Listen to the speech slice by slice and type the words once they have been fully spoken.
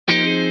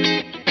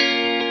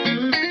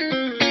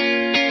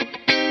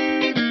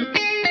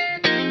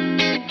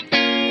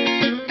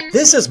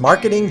This is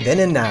Marketing Then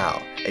and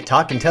Now, a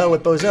talk and tell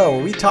with Bozell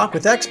where we talk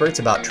with experts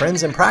about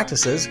trends and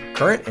practices,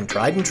 current and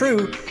tried and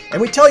true, and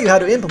we tell you how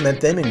to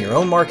implement them in your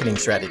own marketing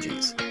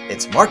strategies.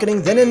 It's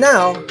Marketing Then and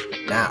Now,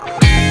 now.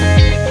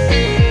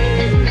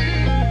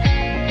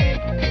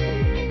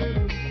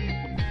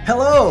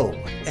 Hello,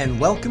 and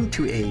welcome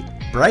to a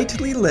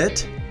brightly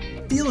lit,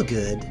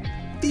 feel-good,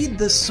 feed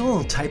the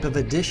soul type of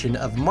edition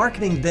of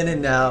Marketing Then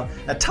and Now,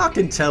 a talk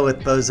and tell with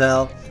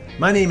Bozell.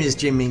 My name is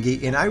Jim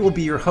Mingy, and I will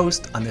be your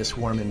host on this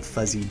warm and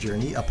fuzzy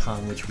journey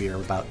upon which we are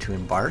about to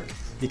embark,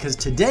 because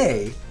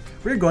today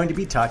we're going to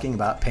be talking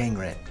about paying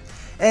rent.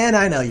 And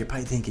I know you're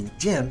probably thinking,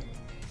 Jim,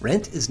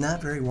 rent is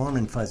not very warm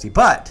and fuzzy,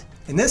 but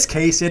in this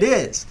case it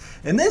is.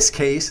 In this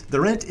case, the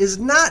rent is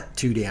not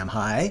too damn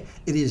high,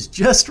 it is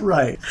just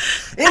right.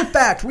 In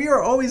fact, we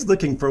are always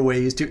looking for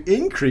ways to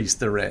increase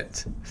the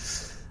rent.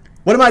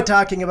 What am I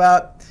talking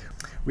about?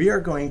 We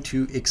are going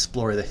to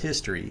explore the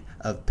history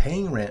of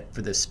paying rent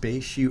for the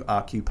space you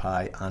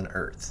occupy on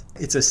Earth.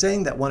 It's a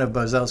saying that one of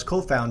Bozell's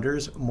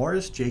co-founders,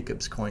 Morris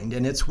Jacobs, coined,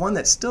 and it's one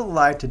that's still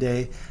alive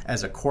today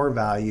as a core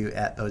value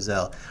at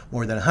Bozell,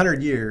 more than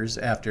 100 years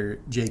after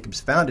Jacobs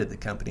founded the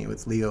company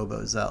with Leo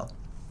Bozell.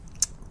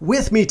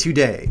 With me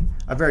today,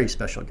 a very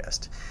special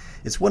guest.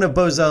 It's one of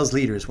Bozell's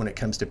leaders when it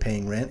comes to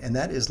paying rent, and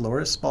that is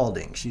Laura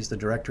Spalding. She's the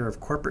Director of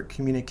Corporate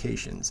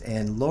Communications.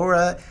 And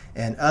Laura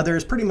and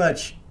others, pretty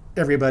much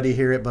everybody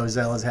here at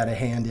Bozell has had a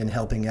hand in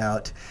helping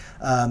out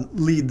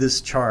lead this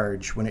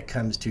charge when it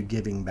comes to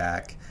giving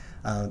back.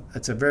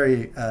 It's a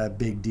very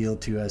big deal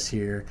to us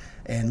here.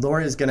 And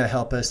Laura is going to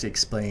help us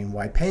explain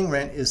why paying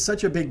rent is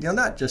such a big deal,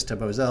 not just to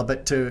Bozell,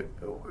 but to,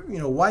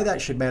 why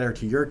that should matter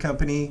to your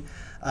company,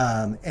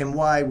 and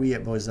why we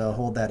at Bozell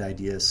hold that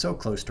idea so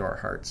close to our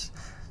hearts.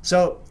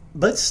 So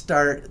let's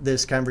start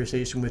this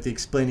conversation with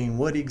explaining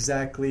what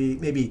exactly,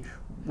 maybe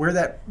where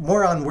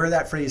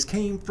that phrase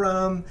came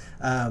from,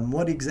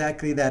 what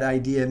exactly that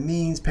idea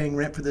means, paying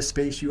rent for the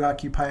space you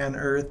occupy on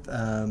Earth.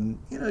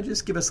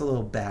 Just give us a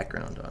little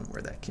background on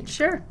where that came from.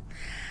 Sure.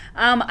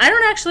 I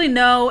don't actually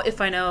know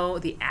if I know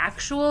the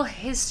actual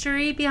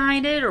history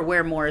behind it or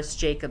where Morris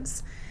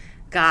Jacobs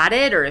got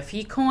it or if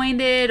he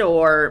coined it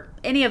or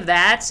any of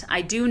that.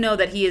 I do know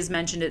that he has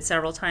mentioned it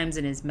several times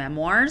in his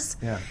memoirs.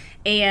 Yeah.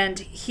 And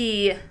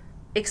he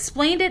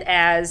explained it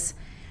as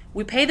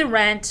we pay the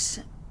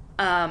rent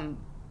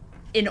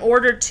in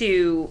order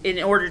to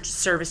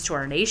service to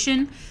our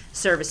nation,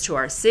 service to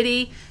our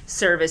city,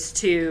 service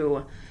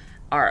to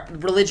our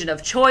religion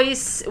of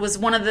choice. It was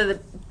one of the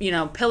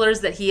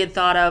pillars that he had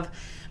thought of,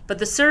 but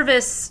the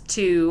service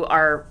to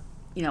our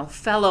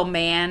fellow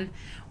man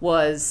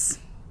was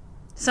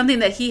something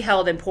that he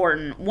held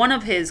important. One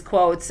of his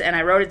quotes, and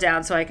I wrote it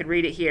down so I could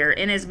read it here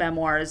in his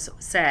memoirs,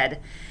 said,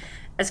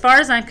 "As far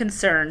as I'm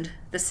concerned,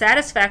 the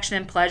satisfaction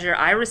and pleasure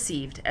I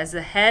received as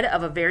the head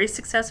of a very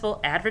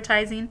successful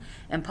advertising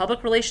and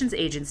public relations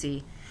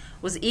agency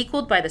was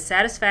equaled by the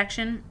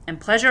satisfaction and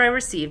pleasure I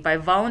received by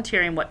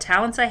volunteering what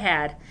talents I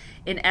had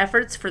in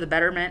efforts for the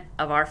betterment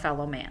of our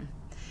fellow man."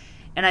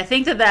 And I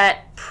think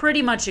that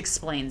pretty much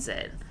explains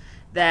it,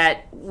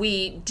 that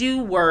we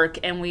do work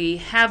and we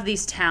have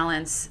these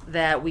talents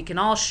that we can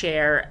all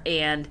share,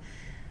 and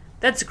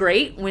that's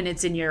great when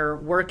it's in your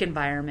work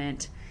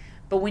environment.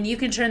 But when you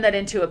can turn that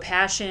into a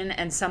passion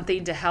and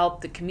something to help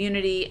the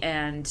community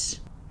and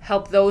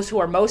help those who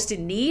are most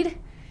in need,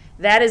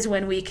 that is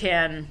when we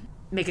can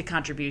make a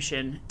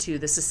contribution to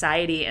the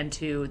society and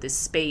to the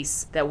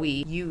space that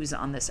we use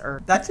on this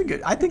earth. I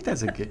think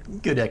that's a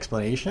good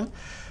explanation.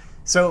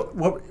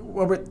 So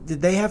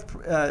did they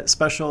have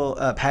special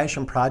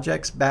passion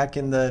projects back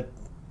in the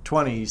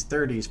 20s,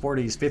 30s,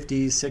 40s,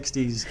 50s,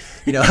 60s,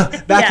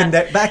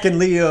 back in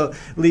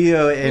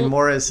Leo and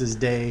Morris's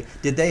day?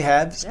 Did they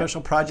have special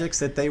projects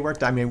that they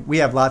worked on? I mean, we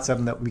have lots of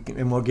them that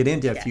and we'll get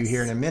into a few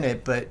here in a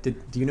minute, but do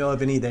you know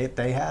of any that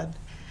they had?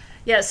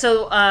 Yeah,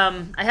 so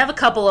I have a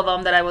couple of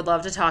them that I would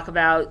love to talk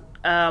about.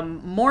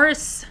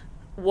 Morris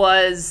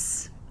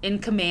was in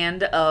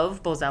command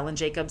of Bozell and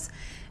Jacobs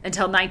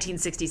until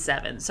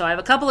 1967. So I have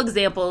a couple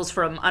examples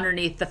from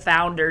underneath the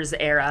founders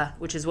era,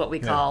 which is what we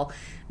call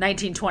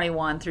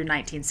 1921 through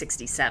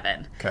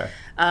 1967. Okay.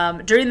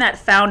 During that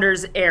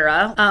founders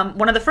era,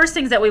 one of the first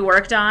things that we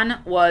worked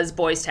on was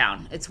Boys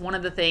Town. It's one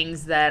of the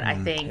things that I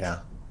think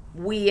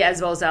we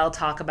as Bozell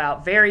talk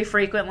about very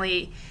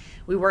frequently.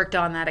 We worked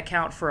on that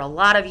account for a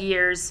lot of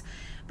years,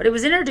 but it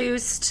was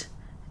introduced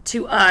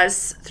to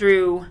us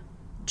through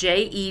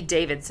J.E.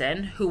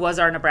 Davidson, who was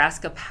our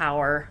Nebraska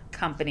Power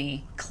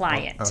Company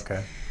client. Oh,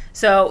 okay.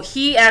 So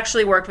he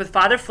actually worked with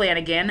Father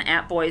Flanagan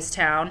at Boys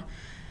Town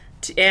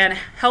and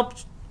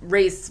helped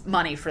raise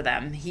money for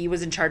them. He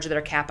was in charge of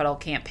their capital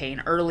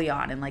campaign early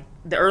on in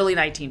the early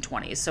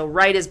 1920s. So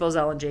right as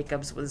Bozell and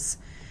Jacobs was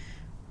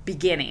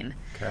beginning.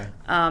 Okay.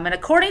 And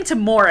according to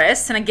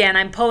Morris, and again,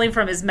 I'm pulling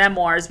from his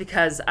memoirs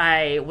because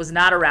I was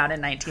not around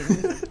in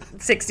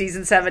 1960s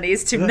and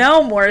 70s to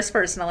know Morris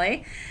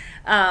personally.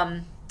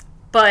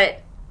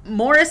 But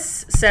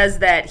Morris says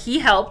that he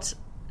helped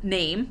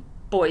name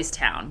Boys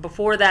Town.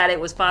 Before that, it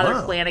was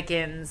Father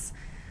Flanagan's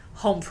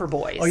home for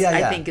boys. Oh, yeah, I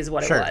yeah. think is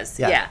what Sure, it was.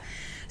 yeah. Yeah.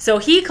 So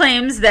he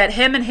claims that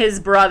him and his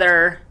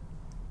brother,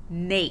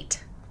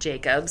 Nate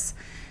Jacobs,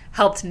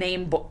 helped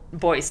name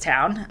Boys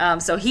Town.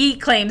 So he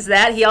claims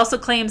that. He also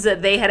claims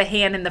that they had a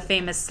hand in the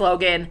famous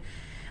slogan,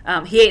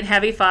 he ain't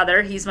heavy,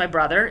 father, he's my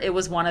brother. It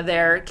was one of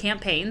their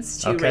campaigns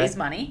to Okay. raise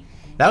money.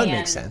 That would And-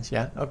 make sense.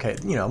 Yeah. Okay.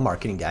 You know,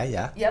 marketing guy.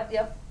 Yeah.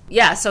 Yep.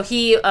 Yeah, so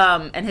he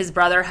and his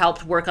brother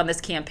helped work on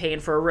this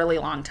campaign for a really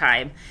long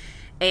time.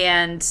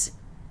 And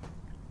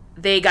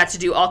they got to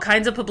do all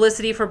kinds of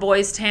publicity for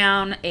Boys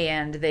Town,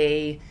 and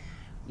they,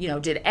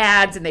 did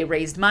ads, and they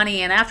raised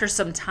money. And after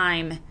some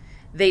time,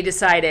 they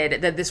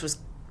decided that this was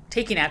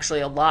taking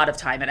actually a lot of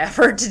time and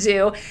effort to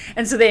do.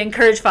 And so they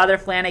encouraged Father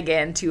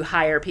Flanagan to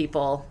hire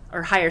people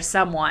or hire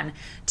someone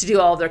to do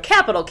all of their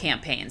capital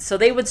campaigns. So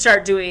they would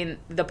start doing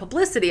the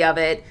publicity of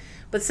it,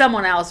 but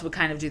someone else would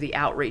kind of do the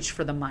outreach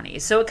for the money.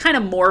 So it kind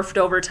of morphed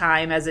over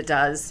time, as it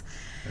does.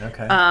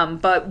 Okay.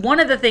 But one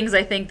of the things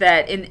I think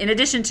that, in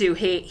addition to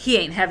he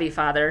ain't heavy,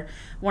 father,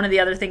 one of the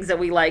other things that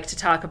we like to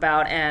talk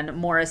about, and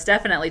Morris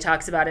definitely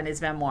talks about in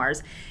his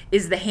memoirs,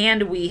 is the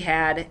hand we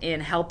had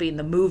in helping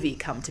the movie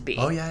come to be.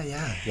 Oh,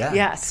 yeah.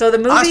 Yeah, so the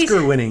movie...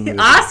 Oscar-winning movie.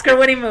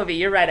 Oscar-winning movie,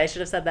 you're right, I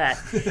should have said that.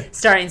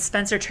 Starring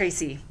Spencer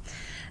Tracy.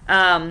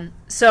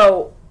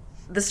 So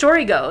the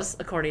story goes,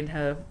 according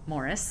to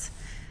Morris,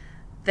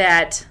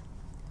 that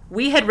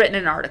we had written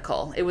an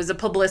article. It was a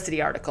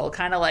publicity article,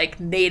 kind of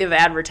like native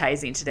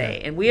advertising today.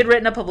 And we had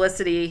written a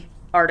publicity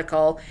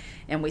article,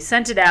 and we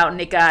sent it out, and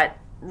it got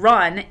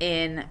run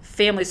in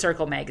Family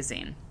Circle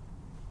magazine.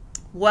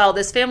 Well,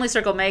 this Family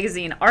Circle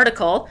magazine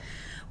article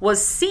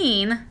was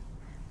seen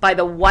by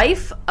the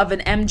wife of an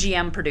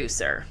MGM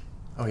producer.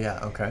 Oh, yeah.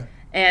 Okay.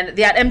 And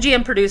that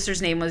MGM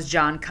producer's name was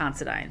John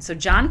Considine. So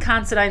John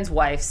Considine's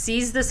wife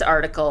sees this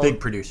article. Big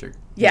producer.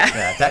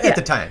 Yeah. At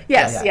the time.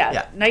 Yes,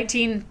 Yeah.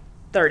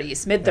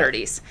 1930s,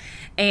 mid-30s.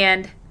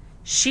 And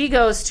she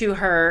goes to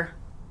her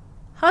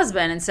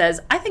husband and says,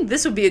 I think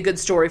this would be a good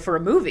story for a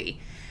movie.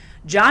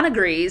 John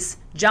agrees.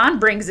 John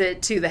brings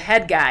it to the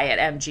head guy at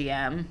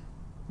MGM,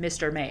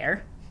 Mr.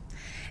 Mayer.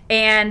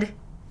 And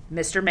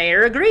Mr.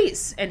 Mayer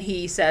agrees. And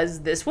he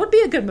says, this would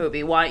be a good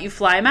movie. Why don't you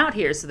fly him out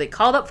here? So they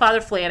called up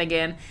Father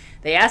Flanagan.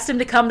 They asked him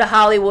to come to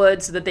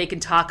Hollywood so that they can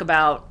talk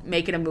about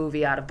making a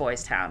movie out of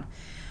Boys Town.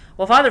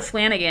 Well, Father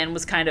Flanagan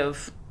was kind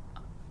of,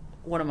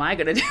 what am I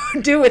going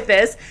to do with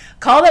this?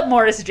 Called up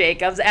Morris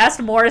Jacobs,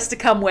 asked Morris to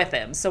come with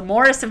him. So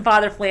Morris and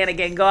Father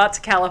Flanagan go out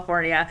to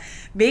California,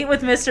 meet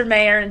with Mr.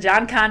 Mayer and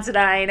John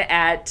Considine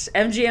at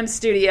MGM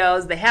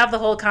Studios. They have the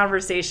whole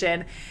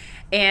conversation.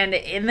 And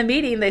in the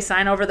meeting, they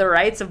sign over the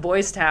rights of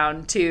Boys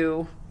Town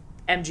to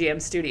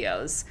MGM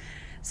Studios.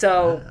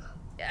 So,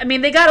 I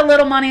mean, they got a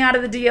little money out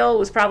of the deal. It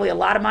was probably a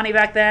lot of money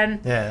back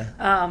then. Yeah.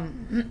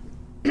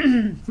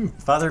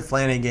 Father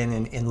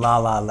Flanagan in La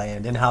La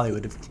Land in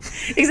Hollywood.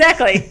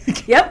 Exactly.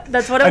 Yep,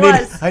 that's what it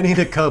was. I need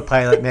a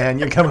co-pilot, man.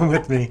 You're coming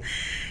with me.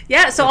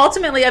 Yeah, so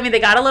ultimately, I mean, they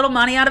got a little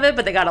money out of it,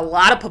 but they got a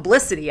lot of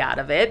publicity out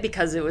of it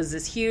because it was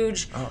this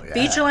huge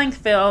feature-length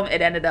film.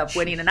 It ended up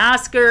winning an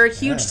Oscar,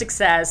 huge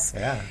success.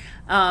 Yeah.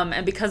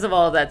 And because of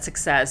all of that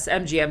success,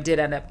 MGM did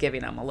end up giving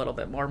them a little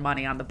bit more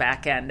money on the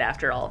back end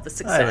after all of the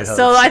success.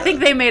 I think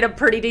they made a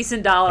pretty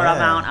decent dollar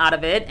amount out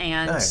of it,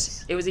 and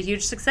it was a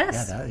huge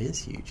success. Yeah, that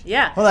is huge.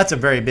 Yeah. Well, that's a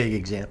very big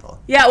example.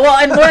 Yeah, well,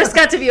 and Morris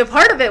got to be a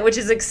part of it, which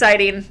is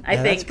exciting, I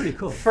think, that's pretty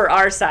cool. for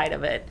our side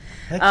of it.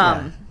 Heck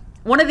yeah.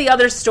 One of the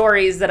other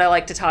stories that I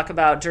like to talk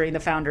about during the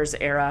Founders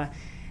era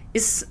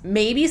is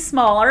maybe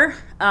smaller,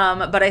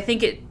 but I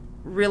think it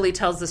really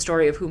tells the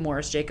story of who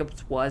Morris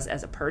Jacobs was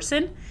as a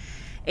person.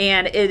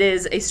 And it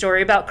is a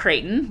story about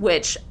Creighton,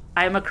 which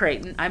I'm a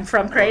Creighton. I'm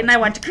from Creighton. I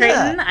went to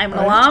Creighton. Yeah, I'm an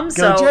alum.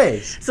 Go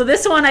Jays. So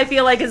this one I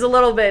feel like is a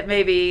little bit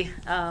maybe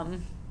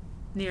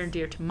near and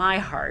dear to my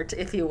heart,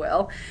 if you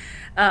will.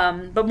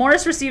 But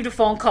Morris received a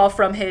phone call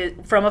from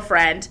a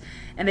friend,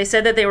 and they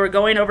said that they were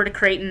going over to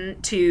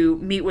Creighton to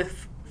meet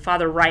with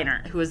Father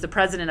Reinert, who was the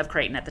president of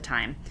Creighton at the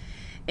time.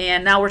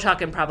 And now we're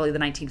talking probably the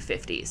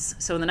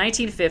 1950s. So in the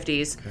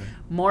 1950s,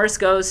 Morris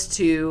goes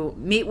to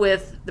meet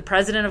with the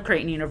president of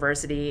Creighton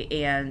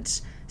University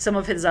and some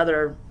of his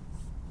other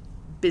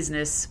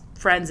business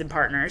friends and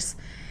partners.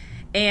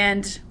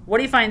 And what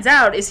he finds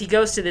out is he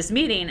goes to this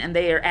meeting, and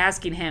they are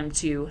asking him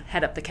to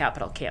head up the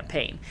capital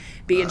campaign,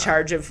 be in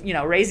charge of,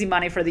 raising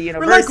money for the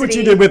university. Like what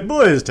you did with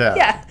Boys Town.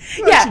 Yeah.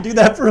 Why don't you do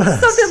that for us?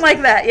 Something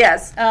like that,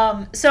 yes.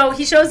 So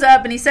he shows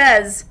up and he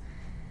says,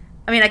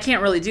 I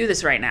can't really do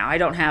this right now.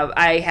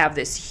 I have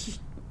this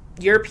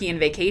European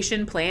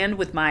vacation planned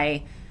with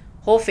my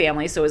whole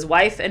family. So his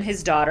wife and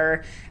his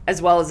daughter,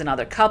 as well as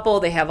another couple,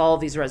 they have all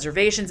of these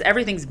reservations.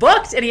 Everything's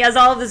booked, and he has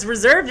all of this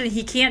reserved, and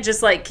he can't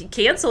just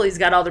cancel. He's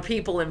got other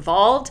people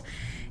involved.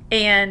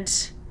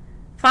 And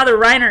Father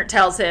Reinert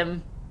tells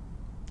him,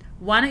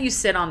 why don't you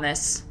sit on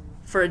this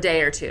for a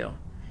day or two?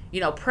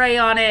 Pray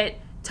on it,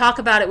 talk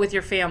about it with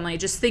your family,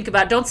 just think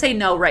about it. Don't say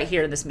no right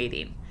here in this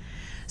meeting.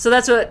 So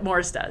that's what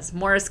Morris does.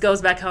 Morris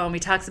goes back home. He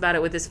talks about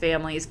it with his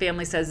family. His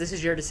family says, this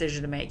is your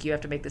decision to make. You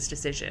have to make this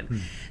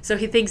decision. So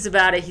he thinks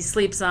about it. He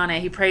sleeps on it.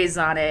 He prays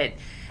on it.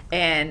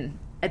 And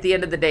at the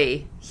end of the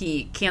day,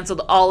 he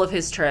canceled all of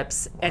his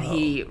trips and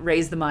he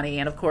raised the money.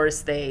 And of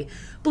course, they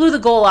blew the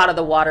goal out of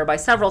the water by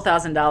several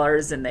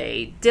 $1,000s, and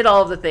they did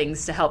all of the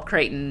things to help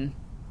Creighton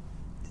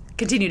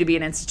continue to be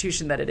an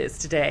institution that it is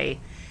today.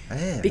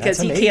 Man, because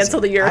that's he amazing.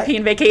 canceled a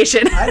European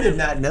vacation. I did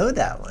not know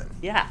that one.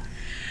 Yeah.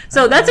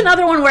 So that's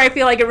another one where I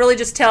feel like it really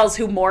just tells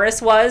who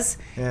Morris was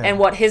and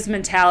what his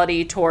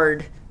mentality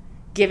toward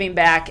giving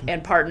back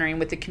and partnering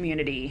with the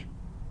community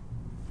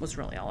was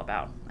really all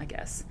about, I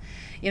guess.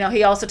 You know,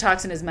 he also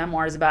talks in his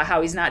memoirs about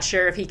how he's not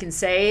sure if he can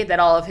say that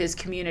all of his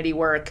community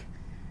work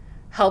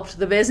helped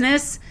the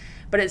business,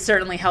 but it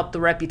certainly helped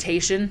the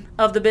reputation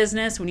of the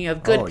business. When you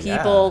have good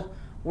people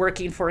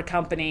working for a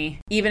company,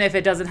 even if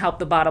it doesn't help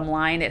the bottom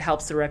line, it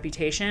helps the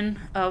reputation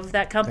of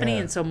that company.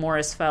 And so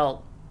Morris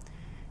felt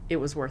it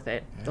was worth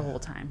it the whole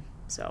time.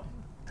 So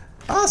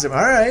awesome. All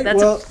right.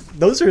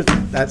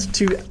 That's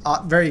two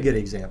very good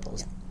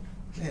examples.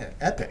 Yeah,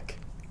 epic.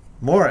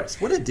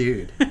 Morris, what a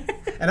dude.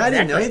 And I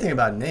didn't know anything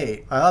about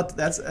Nate.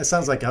 That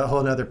sounds like a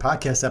whole other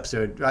podcast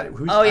episode.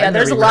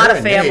 There's a lot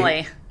of family.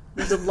 Nate.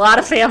 There's a lot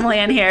of family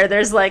in here.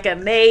 There's like a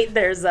Nate.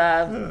 There's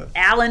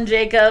Alan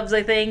Jacobs,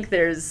 I think.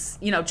 There's,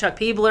 Chuck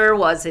Peebler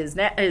was his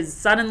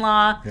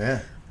son-in-law. Yeah.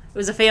 It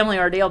was a family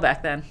ordeal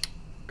back then.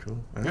 Cool.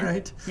 All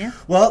right. Yeah.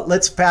 Well,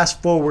 let's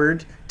fast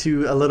forward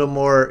to a little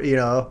more,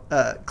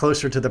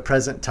 closer to the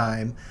present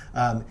time.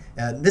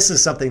 And this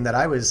is something that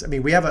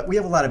we have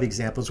a lot of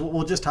examples.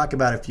 We'll just talk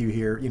about a few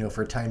here,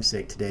 for time's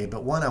sake today.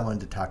 But one I wanted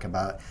to talk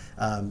about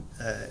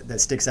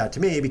that sticks out to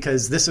me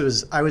because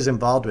I was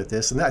involved with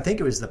this, and I think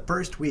it was the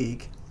first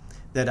week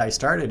that I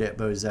started at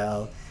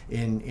Bozell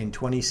in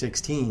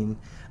 2016,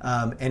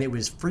 and it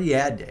was free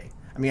ad day.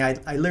 I mean,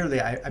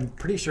 I'm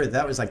pretty sure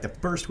that was like the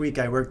first week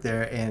I worked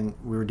there, and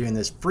we were doing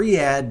this free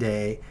ad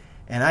day,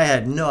 and I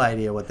had no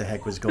idea what the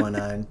heck was going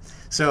on.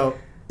 So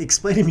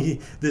explain to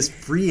me this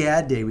free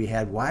ad day we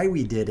had, why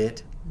we did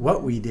it,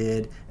 what we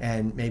did,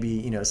 and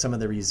maybe, some of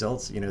the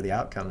results, the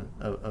outcome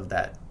of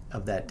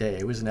that day.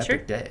 It was an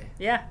epic day.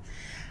 Yeah.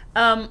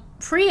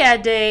 Free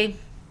ad day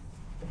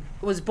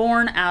was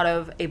born out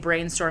of a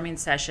brainstorming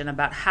session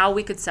about how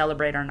we could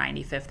celebrate our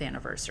 95th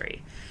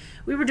anniversary.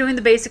 We were doing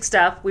the basic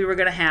stuff. We were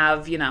going to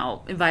have,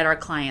 invite our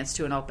clients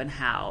to an open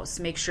house,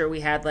 make sure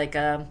we had like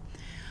a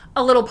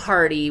little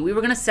party. We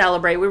were going to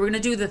celebrate. We were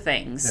going to do the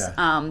things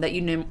that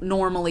you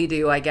normally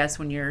do, I guess,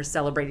 when you're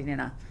celebrating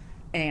an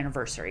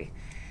anniversary.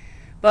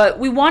 But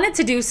we wanted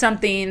to do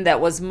something that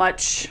was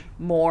much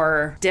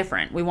more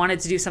different. We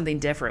wanted to do something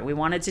different. We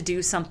wanted to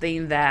do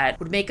something that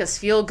would make us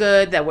feel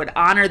good, that would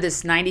honor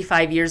this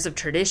 95 years of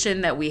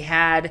tradition that we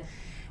had.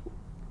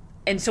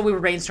 And so we were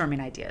brainstorming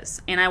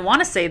ideas. And I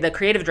want to say the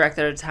creative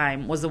director at the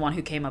time was the one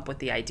who came up with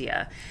the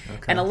idea.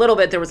 Okay. And a little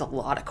bit, there was a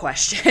lot of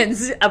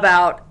questions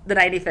about the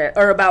 95th,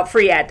 or about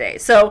free ad day.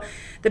 So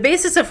the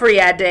basis of free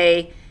ad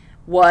day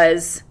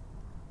was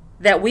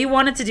that we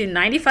wanted to do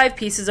 95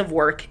 pieces of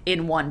work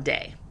in one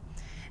day.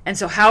 And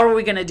so how are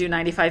we going to do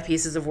 95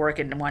 pieces of work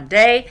in one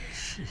day?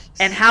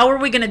 And how are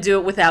we going to do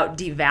it without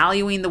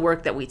devaluing the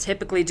work that we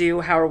typically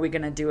do? How are we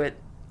going to do it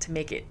to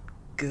make it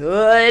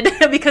good?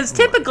 Because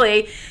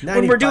typically 95.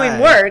 When we're doing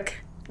work,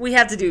 we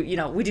have to do,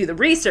 we do the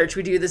research,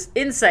 we do the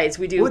insights,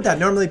 we do... Would that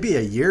normally be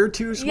a year or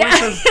two's worth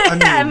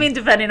of... I mean,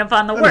 depending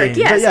upon the work,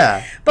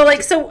 yes.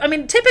 But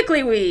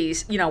typically we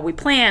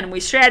plan, we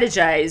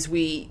strategize,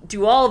 we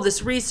do all of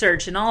this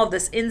research and all of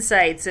this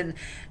insights and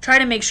try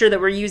to make sure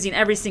that we're using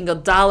every single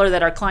dollar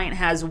that our client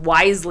has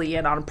wisely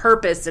and on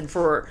purpose and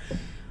for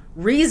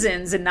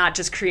reasons and not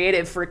just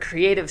creative for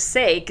creative's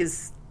sake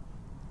is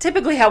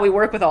typically how we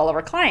work with all of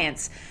our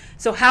clients.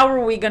 So how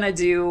are we going to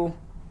do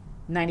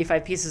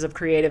 95 pieces of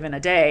creative in a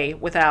day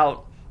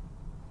without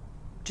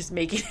just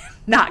making it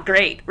not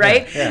great,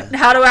 right? Yeah.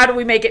 How do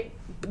we make it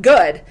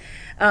good?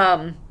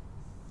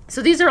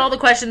 So these are all the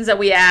questions that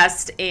we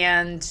asked,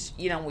 and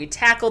we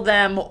tackled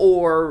them,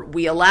 or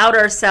we allowed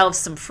ourselves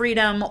some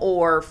freedom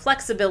or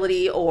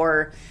flexibility,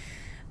 or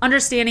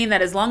understanding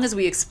that as long as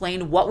we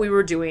explained what we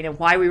were doing and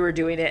why we were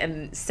doing it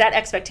and set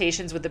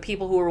expectations with the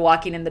people who were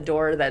walking in the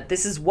door that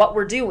this is what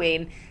we're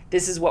doing,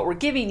 this is what we're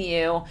giving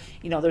you,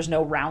 there's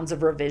no rounds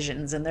of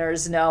revisions and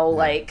there's no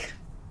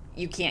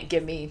you can't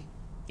give me,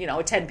 a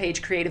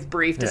 10-page creative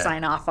brief to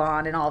sign off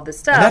on and all of this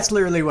stuff. And that's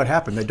literally what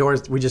happened. The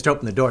doors, we just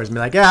opened the doors and be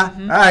like, all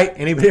right,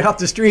 anybody off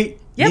the street?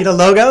 Yep. Need a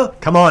logo?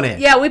 Come on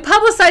in. Yeah, we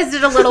publicized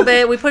it a little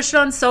bit. We pushed it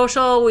on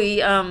social. We,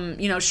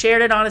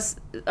 shared it on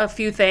a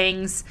few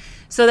things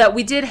so that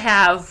we did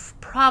have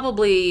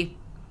probably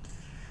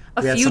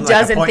a few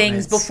dozen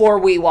things before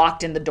we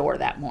walked in the door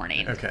that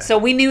morning. Okay. So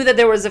we knew that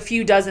there was a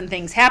few dozen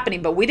things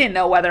happening, but we didn't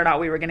know whether or not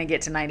we were going to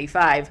get to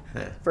 95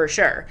 for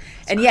sure.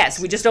 And yes,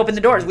 we just opened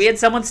the doors. We had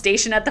someone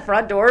stationed at the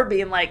front door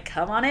being like,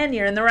 come on in,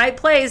 you're in the right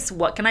place.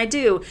 What can I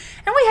do?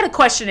 And we had a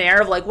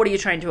questionnaire of what are you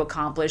trying to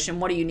accomplish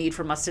and what do you need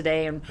from us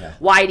today and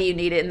why do you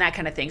need it and that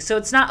kind of thing. So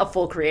it's not a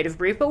full creative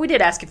brief, but we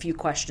did ask a few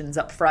questions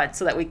up front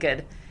so that we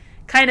could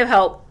kind of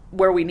help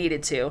where we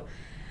needed to.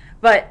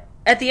 But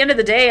at the end of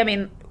the day,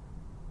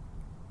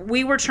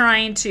 we were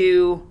trying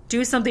to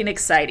do something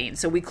exciting.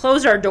 So we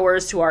closed our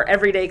doors to our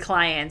everyday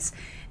clients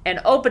and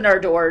opened our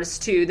doors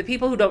to the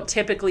people who don't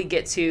typically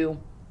get to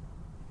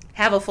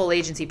have a full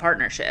agency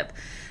partnership.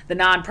 The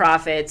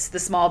nonprofits, the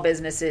small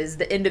businesses,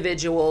 the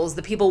individuals,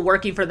 the people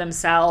working for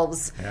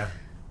themselves. Yeah.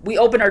 We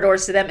opened our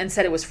doors to them and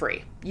said it was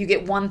free. You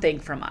get one thing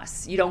from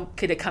us. You don't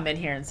get to come in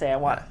here and say, I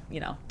want,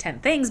 10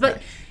 things.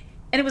 But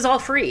and it was all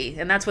free,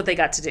 and that's what they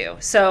got to do.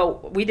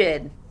 So we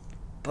did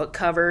book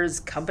covers,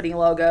 company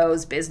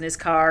logos, business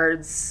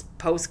cards,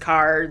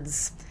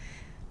 postcards,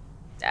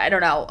 I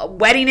don't know,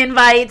 wedding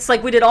invites.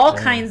 Like, we did all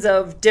kinds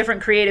of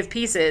different creative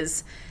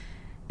pieces.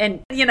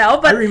 And,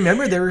 but I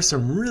remember there were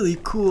some really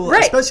cool,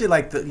 Right. especially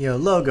like the,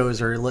 logos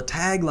or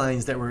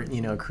taglines that were,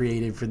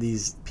 created for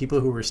these people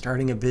who were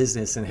starting a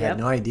business and had Yep.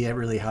 no idea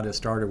really how to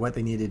start or what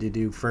they needed to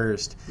do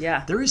first.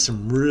 Yeah. There was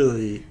some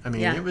really,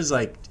 Yeah. it was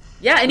like,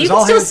 yeah, and it you was can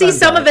all still hands see on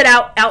some deck. of it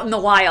out in the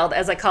wild,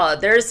 as I call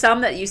it. There's some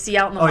that you see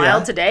out in the Oh, yeah?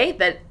 wild today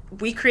that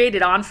we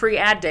created on free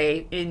ad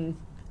day in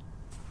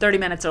 30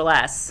 minutes or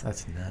less.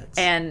 That's nuts.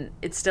 And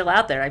it's still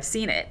out there. I've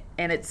seen it,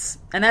 and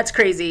that's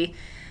crazy.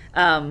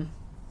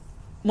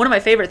 One of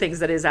my favorite things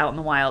that is out in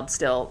the wild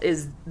still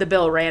is the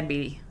Bill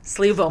Ranby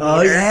sleevo-meter.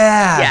 Oh,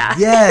 yeah. Yeah.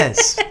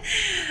 Yes.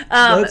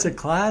 That's a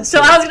classic.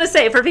 So I was going to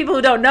say, for people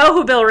who don't know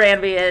who Bill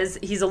Ranby is,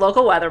 he's a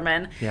local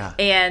weatherman. Yeah.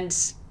 And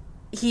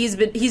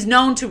he's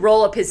known to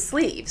roll up his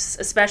sleeves,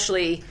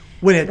 especially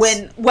When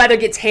when weather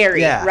gets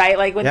hairy, Yeah. right?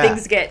 Like when Yeah.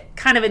 things get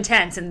kind of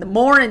intense, and the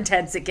more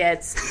intense it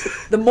gets,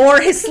 the more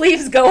his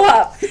sleeves go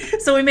up.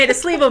 So we made a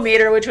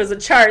sleevo-meter, which was a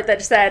chart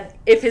that said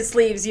if his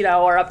sleeves,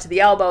 are up to the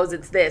elbows,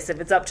 it's this. If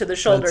it's up to the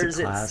shoulders,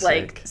 it's classic.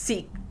 like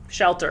seek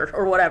shelter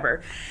or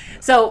whatever.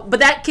 So, but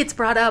that gets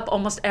brought up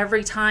almost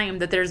every time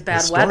that there's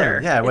bad storm. weather.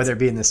 Yeah, It's- whether it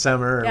be in the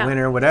summer or Yeah.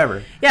 winter or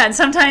whatever. yeah, and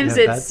sometimes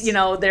Yeah, it's,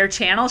 that's- their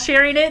channel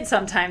sharing it.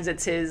 Sometimes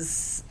it's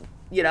his,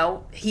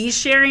 he's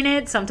sharing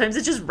it. Sometimes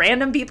it's just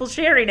random people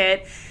sharing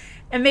it.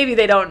 And maybe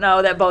they don't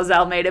know that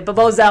Bozell made it, but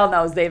Bozell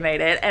knows they made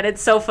it. And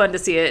it's so fun to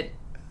see it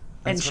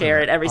and That's share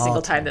one it of every single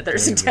all-time time that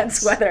there's favorites.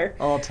 intense weather.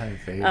 All-time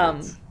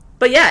favorites.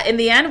 But yeah, in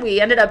the end, we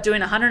ended up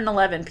doing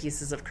 111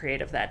 pieces of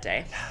creative that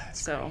day.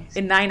 So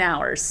in 9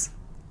 hours.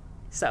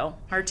 So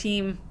our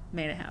team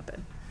made it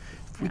happen.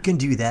 If we can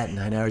do that in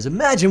 9 hours,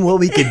 imagine what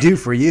we could do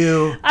for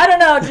you. I don't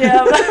know,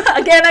 Jim.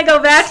 Again, I go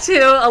back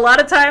to a lot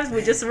of times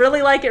we just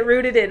really like it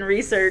rooted in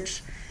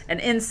research and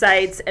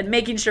insights and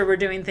making sure we're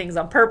doing things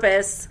on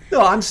purpose.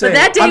 No, I'm saying.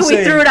 that day I'm we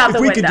saying threw it out if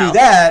the we could window. do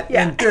that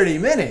Yeah. in 30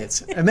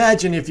 minutes,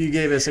 imagine if you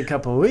gave us a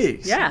couple of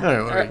weeks. Yeah.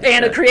 Oh, well,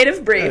 And a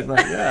creative brief.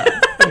 Like, yeah.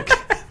 Okay.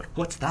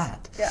 What's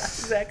that? Yeah,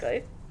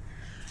 exactly.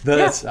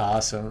 That's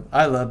awesome.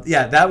 I love.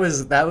 Yeah, that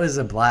was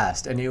a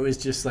blast, and it was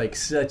just like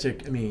such a.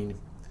 It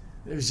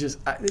was just.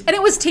 And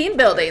it was team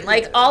building.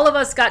 Like all of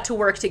us got to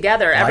work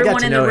together. I got Everyone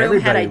to in the know room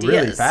had everybody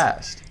ideas. really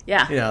fast.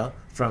 Yeah.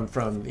 From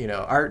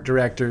art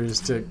directors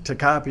to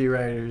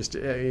copywriters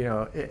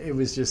to it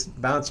was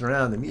just bouncing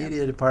around the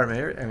media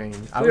department.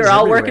 I We was were all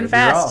everywhere. working We were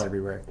fast. all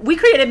everywhere. We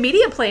created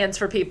media plans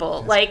for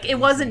people. It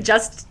wasn't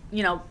just,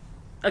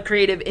 a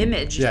creative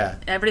image. Yeah.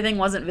 Everything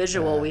wasn't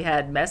visual. Yeah. We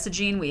had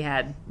messaging. We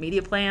had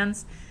media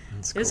plans.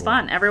 That's It was cool.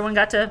 fun. Everyone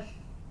got to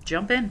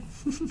jump in.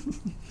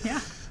 Yeah.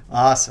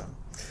 Awesome.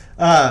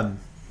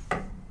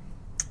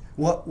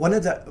 One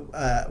of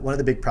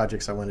the big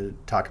projects I wanted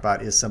to talk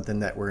about is something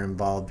that we're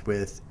involved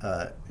with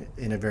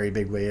in a very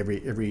big way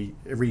every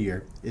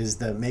year is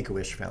the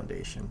Make-A-Wish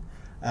Foundation.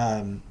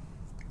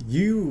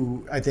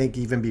 You, I think,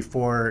 even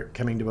before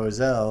coming to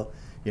Bozell,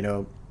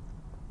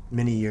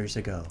 many years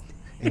ago,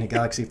 in a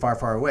galaxy far,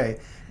 far away,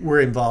 were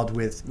involved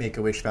with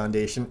Make-A-Wish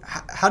Foundation.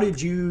 How did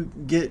you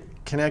get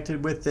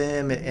connected with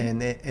them,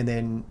 and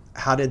then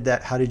how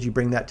did you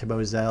bring that to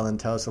Bozell? And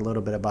tell us a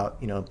little bit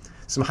about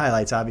some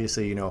highlights.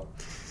 Obviously,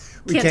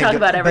 we Can't talk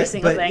about every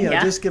single thing,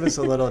 yeah. Just give us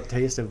a little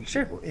taste of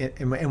Sure.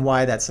 and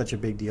why that's such a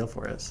big deal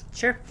for us.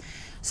 Sure.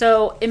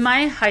 So in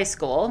my high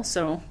school,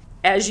 so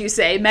as you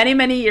say, many,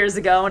 many years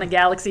ago in a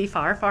galaxy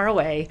far, far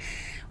away,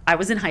 I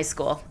was in high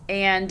school,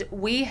 and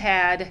we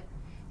had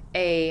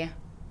a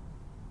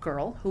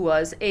girl who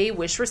was a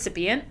Wish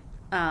recipient,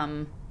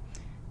 and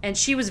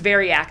she was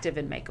very active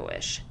in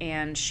Make-A-Wish,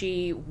 and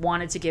she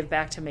wanted to give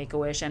back to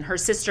Make-A-Wish, and her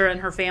sister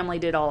and her family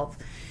did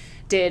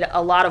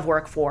a lot of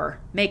work for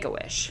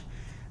Make-A-Wish.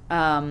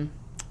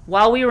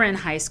 While we were in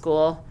high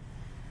school,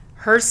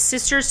 her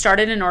sister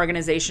started an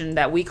organization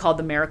that we called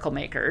the Miracle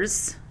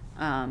Makers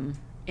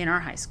in our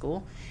high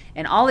school,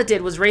 and all it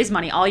did was raise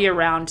money all year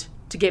round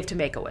to give to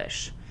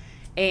Make-A-Wish.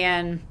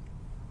 And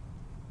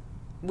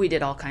we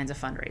did all kinds of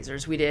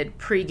fundraisers. We did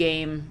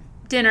pre-game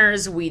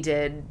dinners, we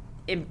did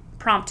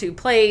impromptu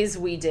plays,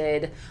 we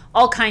did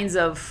all kinds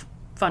of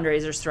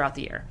fundraisers throughout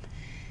the year.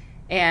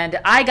 And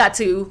I got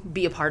to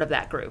be a part of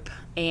that group.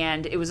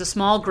 And it was a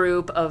small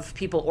group of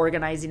people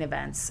organizing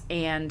events.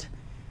 And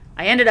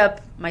I ended up,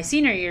 my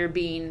senior year,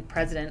 being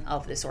president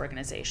of this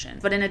organization.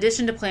 But in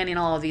addition to planning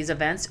all of these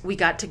events, we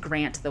got to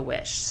grant the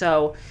Wish.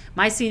 So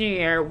my senior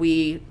year,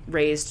 we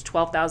raised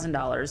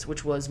 $12,000,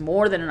 which was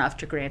more than enough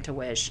to grant a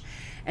Wish.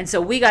 And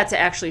so we got to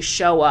actually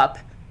show up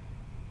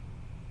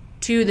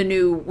to the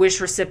new wish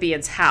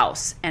recipient's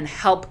house and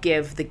help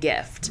give the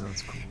gift.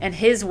 That's cool. And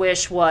his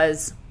wish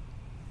was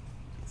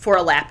for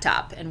a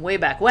laptop. And way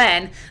back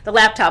when, the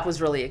laptop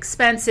was really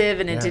expensive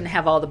and it didn't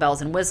have all the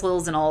bells and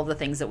whistles and all of the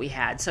things that we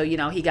had. So,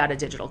 he got a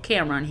digital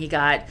camera and he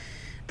got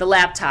the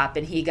laptop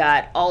and he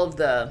got all of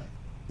the,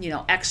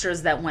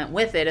 extras that went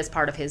with it as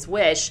part of his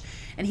wish.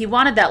 And he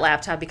wanted that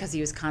laptop because he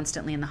was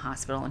constantly in the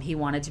hospital and he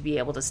wanted to be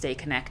able to stay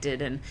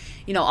connected. And,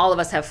 all of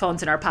us have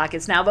phones in our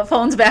pockets now, but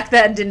phones back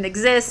then didn't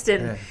exist.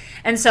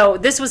 And so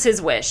this was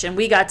his wish and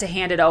we got to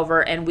hand it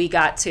over and we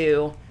got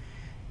to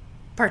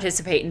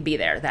participate and be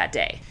there that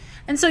day.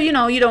 And so, you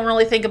don't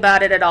really think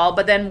about it at all.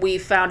 But then we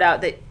found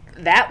out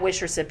that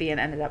wish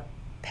recipient ended up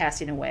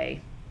passing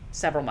away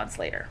several months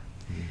later.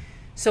 Mm-hmm.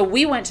 So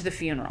we went to the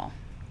funeral.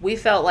 We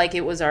felt like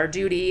it was our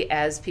duty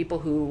as people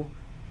who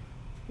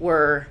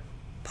were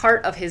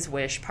part of his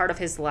wish, part of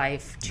his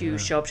life, to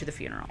show up to the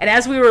funeral. And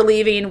as we were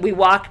leaving, we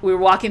were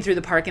walking through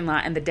the parking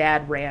lot, and the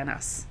dad ran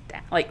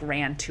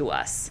to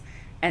us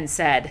and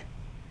said,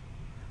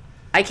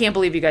 "I can't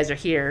believe you guys are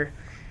here.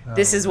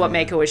 This is what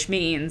Make-A-Wish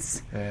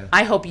means. Yeah.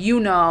 I hope you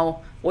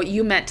know what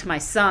you meant to my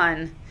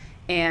son."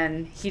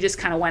 And he just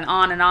kind of went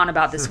on and on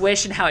about this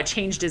wish and how it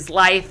changed his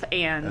life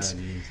and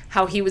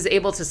how he was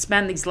able to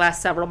spend these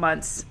last several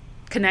months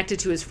connected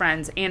to his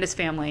friends and his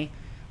family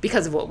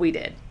because of what we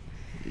did.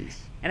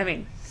 And I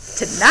mean,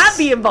 to not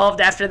be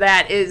involved after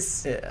that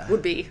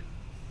would be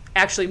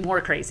actually more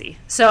crazy.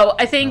 So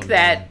I think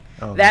that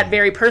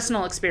very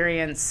personal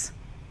experience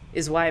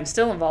is why I'm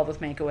still involved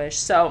with Make-A-Wish.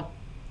 So,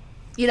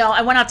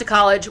 I went off to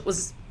college,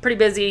 was pretty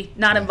busy,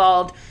 not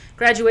involved,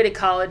 graduated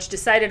college,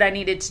 decided I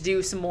needed to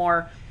do some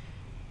more,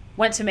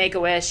 went to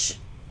Make-A-Wish,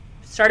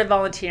 started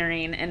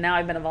volunteering, and now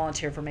I've been a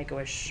volunteer for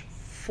Make-A-Wish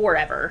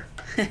forever.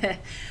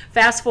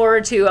 Fast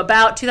forward to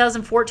about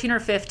 2014 or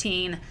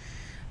 15.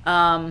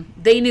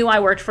 They knew I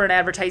worked for an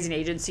advertising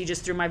agency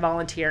just through my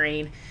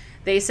volunteering.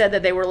 They said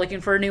that they were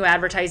looking for a new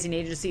advertising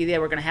agency. They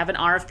were going to have an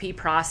RFP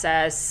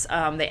process.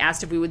 They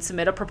asked if we would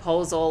submit a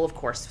proposal. Of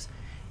course,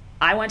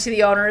 I went to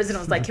the owners and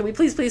was like, "Can we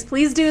please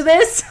do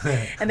this?"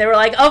 And they were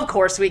like, "Of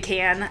course we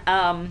can,"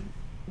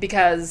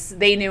 because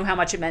they knew how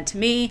much it meant to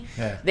me.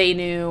 Yeah. They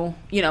knew,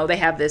 they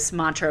have this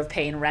mantra of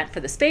paying rent for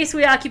the space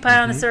we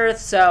occupy on this earth.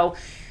 So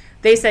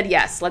they said,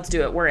 "Yes, let's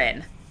do it. We're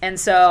in." And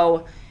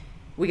so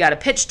we got a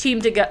pitch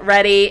team to get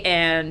ready,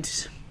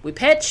 and we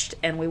pitched,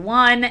 and we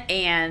won,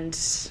 and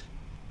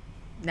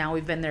now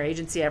we've been their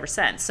agency ever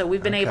since. So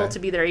we've been able to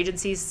be their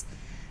agencies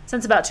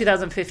since about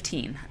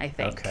 2015, I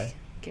think,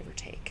 give or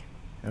take.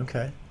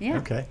 Okay. Yeah.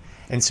 Okay.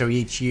 And so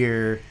each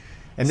year,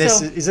 and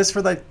is this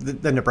for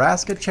the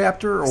Nebraska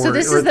chapter? So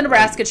this is the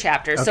Nebraska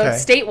chapter. Okay. So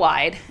it's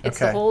statewide. It's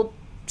the whole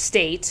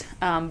state,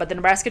 but the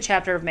Nebraska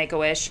chapter of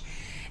Make-A-Wish.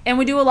 And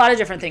we do a lot of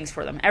different things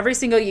for them. Every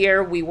single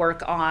year, we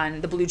work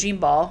on the Blue Jean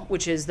Ball,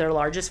 which is their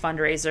largest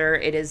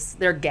fundraiser. It is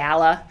their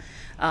gala.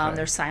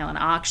 There's silent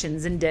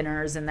auctions and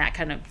dinners and that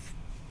kind of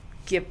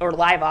or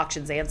live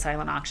auctions and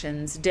silent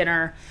auctions,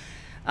 dinner.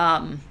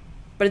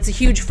 But it's a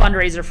huge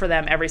fundraiser for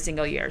them every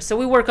single year. So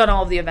we work on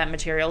all of the event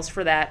materials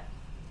for that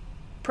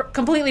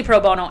completely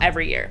pro bono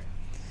every year.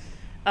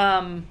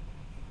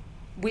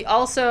 We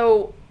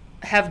also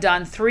have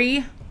done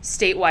 3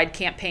 statewide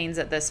campaigns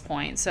at this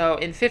point. So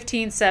in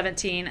 15,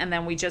 17, and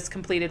then we just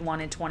completed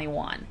one in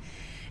 21.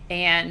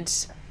 And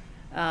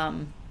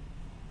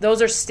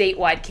those are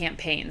statewide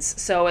campaigns.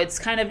 So it's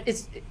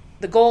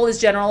the goal is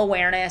general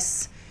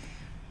awareness,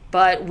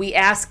 but the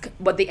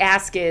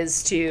ask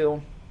is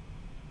to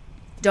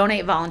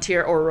donate,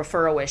 volunteer, or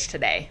refer a wish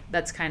today.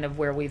 That's kind of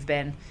where we've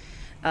been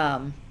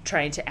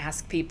trying to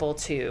ask people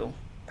to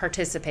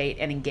participate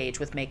and engage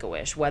with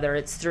Make-A-Wish, whether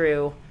it's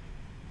through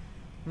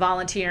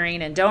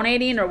volunteering and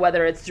donating or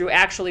whether it's through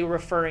actually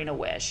referring a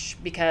wish,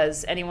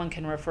 because anyone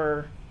can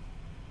refer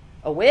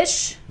a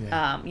wish.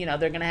 Yeah.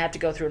 They're going to have to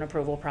go through an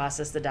approval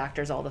process, the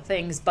doctors, all the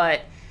things.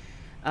 But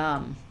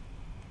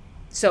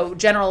so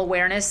general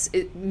awareness,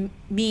 it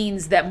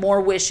means that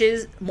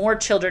more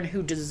children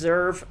who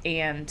deserve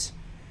and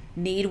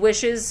need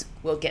wishes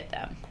will get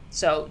them.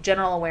 So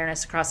general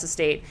awareness across the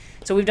state.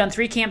 So we've done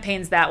 3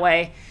 campaigns that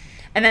way.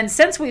 And then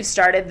since we've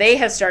started, they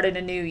have started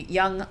a new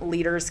Young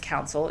Leaders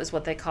Council, is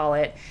what they call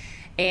it.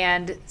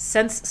 And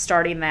since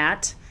starting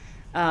that,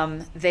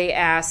 they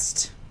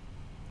asked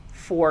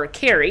for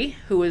Carrie,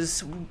 who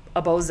is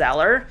a Bo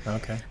Zeller,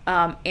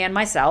 and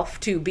myself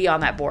to be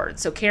on that board.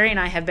 So Carrie and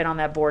I have been on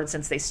that board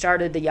since they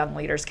started the Young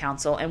Leaders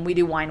Council, and we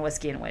do Wine,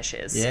 Whiskey, and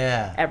Wishes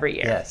every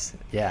year. Yes.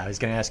 Yeah, I was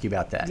going to ask you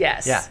about that.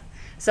 Yes. Yeah.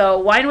 So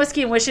Wine,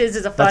 Whiskey, and Wishes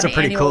is a fun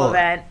annual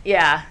event.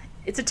 Yeah.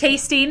 It's a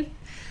tasting.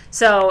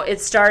 So it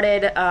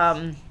started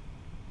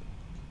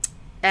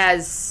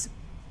as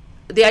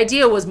the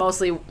idea was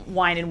mostly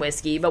wine and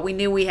whiskey, but we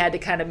knew we had to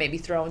kind of maybe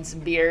throw in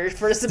some beer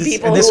for some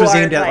people. And this was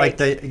aimed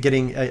at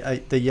getting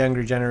the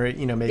younger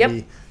generation,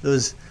 maybe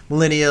those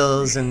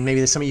millennials and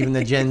maybe some even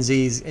the Gen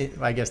Zs.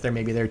 I guess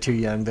they're too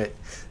young, but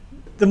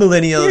the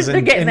millennials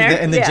and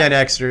the Gen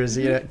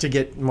Xers, to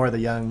get more of the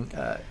young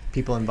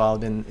people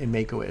involved in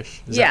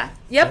Make-A-Wish. Yep.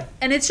 Okay?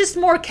 And it's just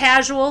more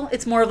casual.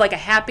 It's more of like a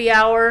happy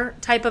hour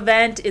type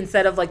event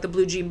instead of like the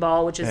Blue Jean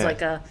Ball, which is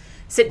like a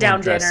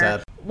sit-down dinner.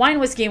 Up.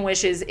 Wine, Whiskey, and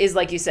Wishes is,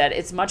 like you said,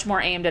 it's much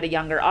more aimed at a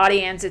younger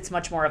audience. It's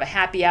much more of a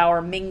happy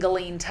hour,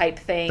 mingling type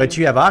thing. But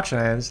you have auction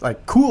items,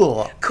 like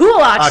cool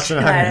auction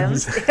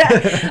items.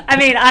 I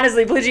mean,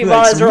 honestly, Blue Jean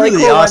Ball is really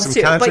cool awesome ones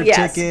too. Concert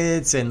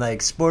tickets and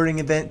like sporting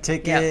event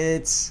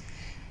tickets.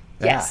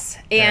 Yep. Yes.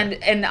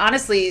 And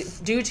honestly,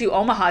 due to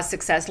Omaha's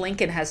success,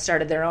 Lincoln has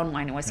started their own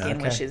Wine, Whiskey,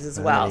 and Wishes as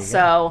well.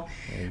 So,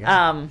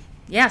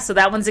 so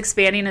that one's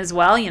expanding as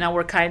well. You know,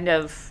 we're kind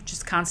of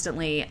just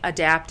constantly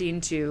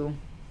adapting to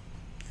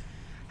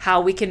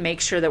how we can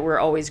make sure that we're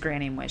always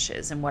granting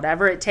wishes, and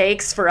whatever it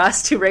takes for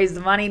us to raise the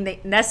money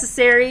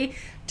necessary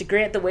to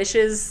grant the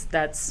wishes,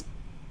 that's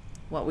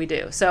what we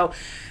do. So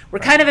we're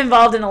kind of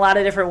involved in a lot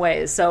of different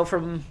ways. So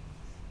from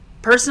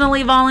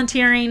personally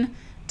volunteering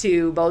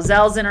to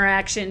Bozell's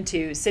interaction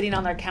to sitting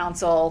on their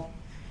council,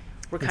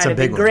 we're kind of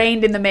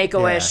ingrained in the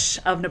Make-A-Wish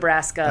of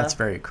Nebraska. That's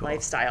very cool.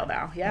 Lifestyle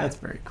now. Yeah. That's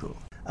very cool.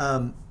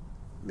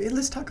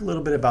 Let's talk a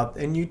little bit about,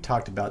 and you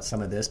talked about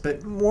some of this,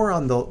 but more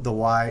on the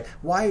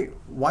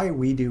why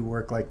we do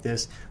work like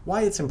this,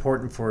 why it's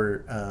important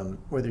for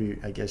whether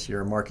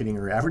you're a marketing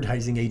or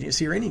advertising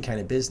agency or any kind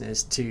of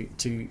business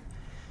to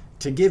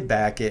give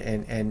back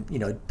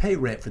and pay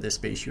rent for the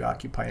space you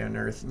occupy on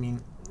Earth. I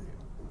mean,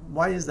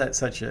 why is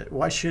that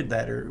why should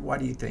that, or why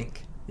do you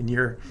think, in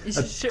your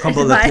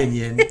humble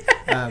opinion?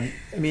 I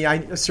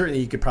mean, certainly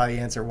you could probably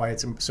answer why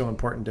it's so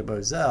important to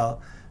Bozell,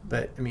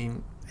 but I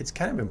mean, it's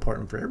kind of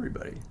important for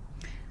everybody.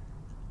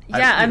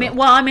 Yeah,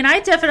 I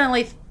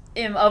definitely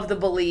am of the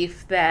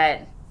belief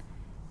that,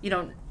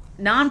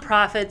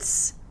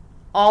 nonprofits,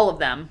 all of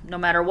them, no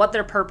matter what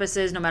their purpose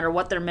is, no matter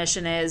what their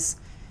mission is,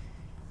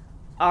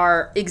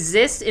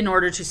 exist in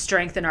order to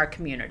strengthen our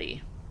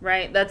community,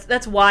 right?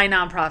 That's why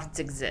nonprofits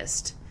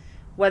exist.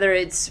 Whether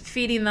it's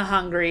feeding the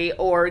hungry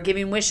or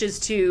giving wishes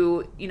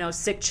to,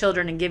 sick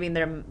children and giving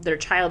their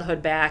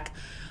childhood back,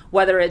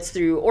 whether it's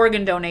through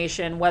organ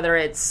donation, whether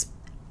it's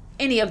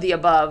any of the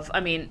above. I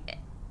mean,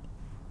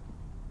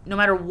 no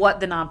matter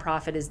what the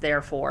nonprofit is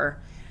there for,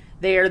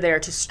 they are there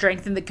to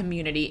strengthen the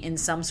community in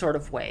some sort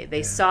of way.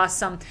 They saw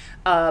some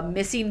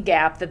missing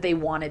gap that they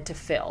wanted to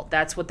fill.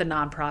 That's what the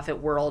nonprofit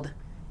world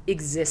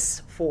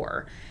exists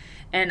for.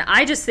 And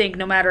I just think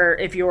no matter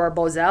if you're a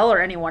Bozell or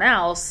anyone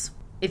else,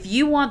 if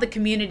you want the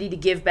community to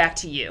give back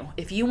to you,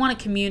 if you want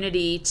a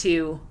community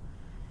to,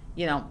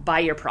 buy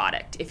your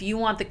product, if you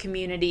want the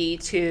community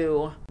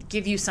to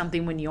give you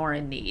something when you're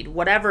in need,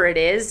 whatever it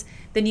is,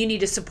 then you need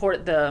to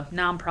support the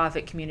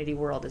nonprofit community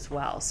world as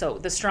well. So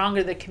the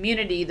stronger the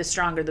community, the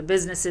stronger the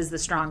businesses, the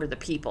stronger the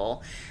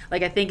people.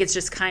 Like, I think it's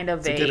just kind of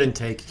it's a give and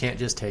take. You can't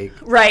just take.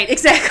 Right,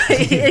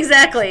 exactly,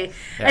 exactly.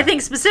 Yeah. I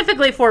think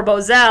specifically for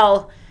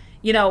Bozell,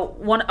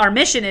 our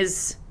mission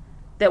is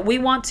that we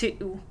want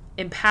to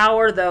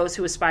empower those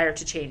who aspire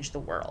to change the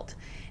world.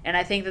 And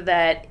I think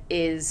that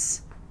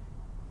is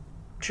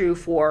true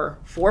for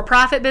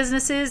for-profit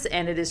businesses,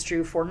 and it is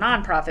true for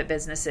nonprofit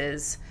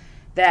businesses,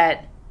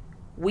 that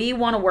we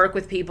want to work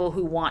with people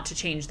who want to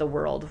change the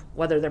world,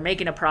 whether they're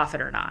making a profit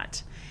or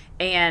not.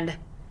 And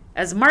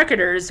as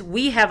marketers,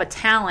 we have a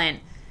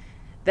talent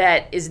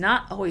that is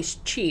not always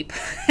cheap,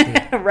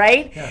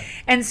 right? Yeah.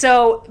 And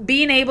so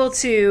being able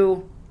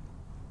to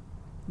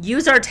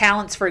use our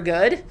talents for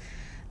good,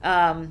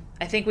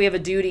 I think we have a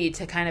duty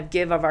to kind of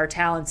give of our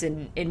talents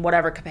in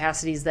whatever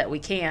capacities that we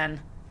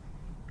can,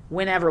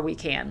 whenever we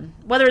can.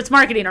 Whether it's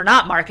marketing or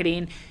not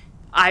marketing,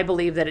 I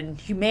believe that in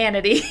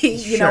humanity,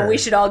 we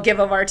should all give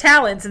of our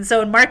talents. And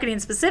so in marketing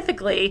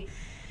specifically,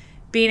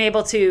 being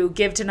able to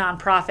give to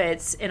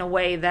nonprofits in a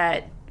way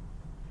that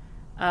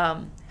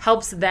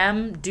helps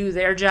them do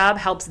their job,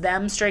 helps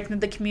them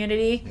strengthen the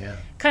community,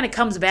 kind of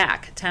comes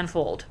back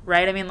tenfold,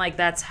 right? I mean, like,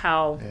 that's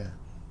how,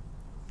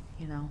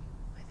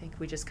 I think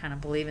we just kind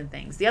of believe in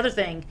things. The other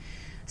thing,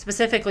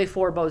 specifically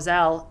for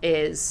Bozell,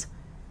 is,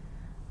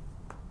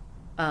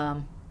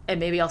 and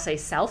maybe I'll say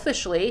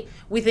selfishly,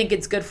 we think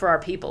it's good for our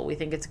people. We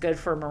think it's good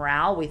for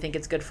morale. We think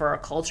it's good for our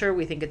culture.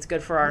 We think it's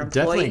good for our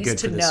employees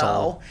to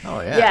know,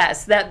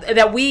 yes,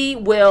 that we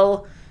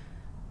will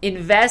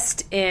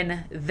invest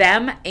in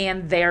them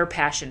and their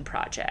passion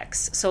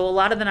projects. So a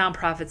lot of the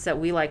nonprofits that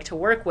we like to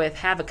work with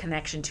have a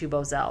connection to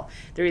Bozell.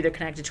 They're either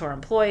connected to our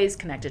employees,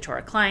 connected to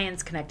our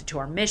clients, connected to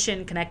our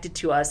mission, connected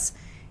to us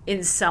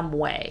in some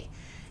way.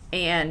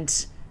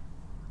 And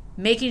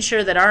making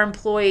sure that our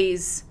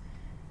employees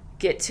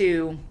get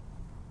to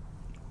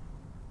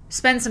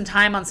spend some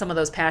time on some of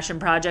those passion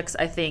projects,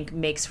 I think,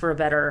 makes for a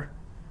better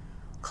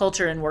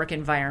culture and work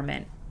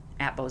environment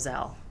at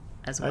Bozell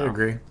as well.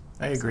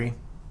 I agree.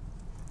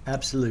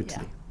 Absolutely.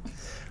 Yeah.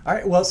 All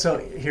right. Well, so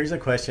here's a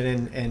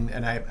question,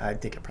 and I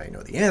think I probably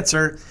know the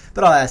answer,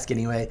 but I'll ask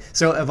anyway.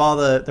 So of all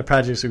the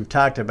projects we've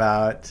talked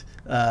about,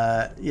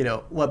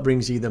 what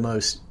brings you the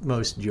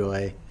most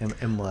joy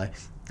and why?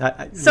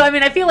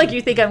 I feel like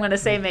you think I'm going to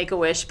say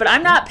Make-A-Wish, but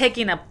I'm not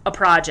picking a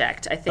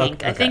project, I think.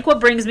 Okay. I think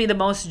what brings me the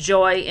most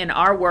joy in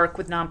our work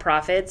with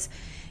nonprofits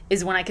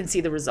is when I can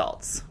see the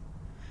results,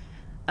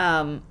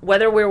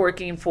 whether we're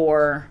working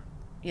for,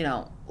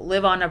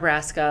 Live On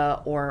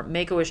Nebraska or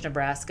Make-A-Wish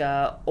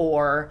Nebraska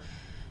or,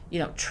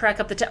 Trek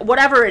Up the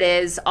whatever it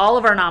is, all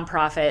of our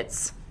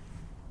nonprofits,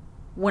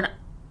 when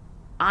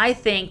I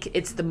think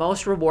it's the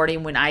most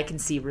rewarding when I can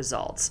see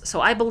results. So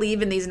I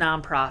believe in these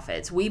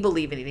nonprofits. We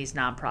believe in these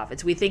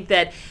nonprofits. We think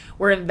that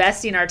we're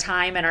investing our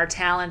time and our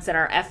talents and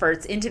our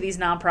efforts into these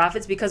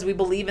nonprofits because we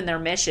believe in their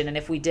mission. And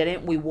if we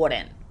didn't, we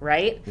wouldn't,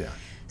 right? Yeah.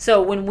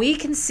 So when we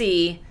can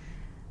see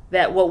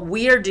that what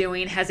we are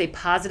doing has a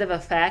positive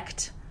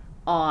effect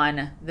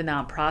on the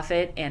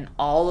nonprofit and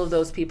all of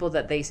those people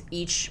that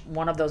each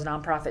one of those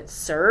nonprofits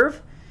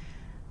serve,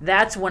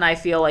 that's when I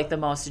feel like the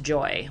most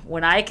joy.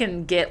 When I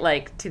can get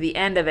to the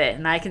end of it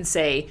and I can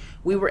say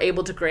we were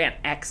able to grant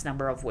X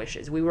number of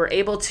wishes. We were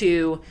able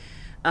to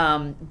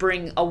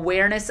bring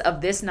awareness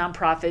of this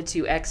nonprofit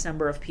to X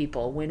number of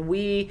people. When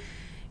we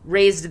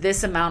raised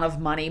this amount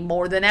of money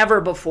more than ever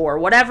before,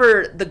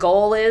 whatever the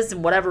goal is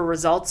and whatever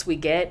results we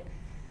get,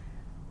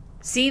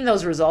 seeing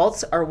those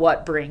results are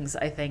what brings,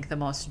 I think, the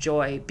most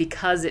joy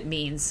because it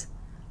means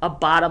a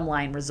bottom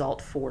line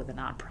result for the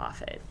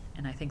nonprofit.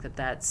 And I think that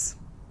that's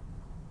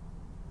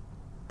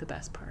the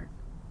best part,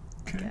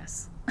 I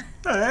guess.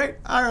 All right.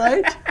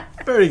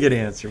 Very good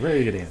answer.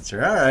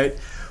 All right.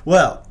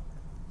 Well,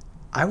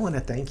 I want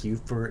to thank you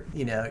for,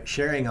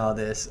 sharing all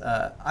this.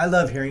 I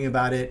love hearing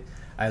about it.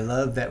 I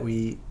love that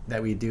we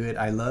do it.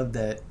 I love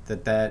that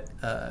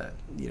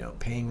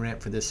paying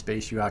rent for this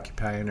space you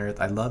occupy on Earth.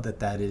 I love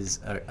that is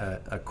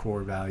a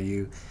core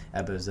value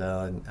at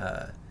Bozell. And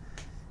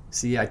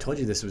see, I told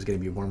you this was going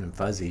to be warm and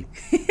fuzzy,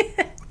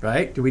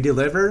 right? Did we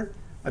deliver?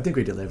 I think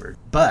we delivered.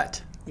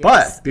 But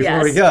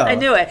before we go, I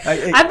knew it.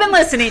 I've been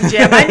listening,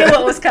 Jim. I knew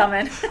what was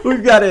coming.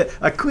 We've got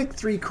a quick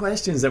 3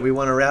 questions that we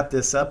want to wrap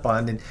this up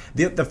on. And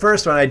the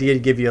first one, I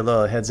did give you a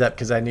little heads up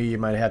because I knew you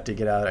might have to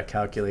get out a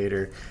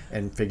calculator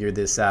and figure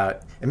this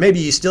out. And maybe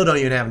you still don't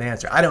even have an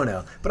answer. I don't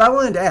know. But I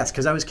wanted to ask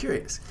because I was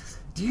curious.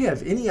 Do you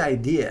have any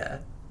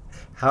idea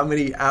how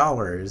many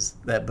hours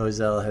that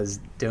Bozell has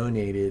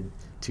donated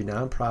to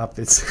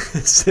nonprofits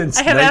since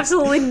I have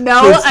absolutely no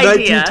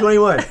idea.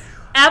 1921.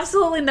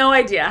 Absolutely no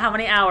idea how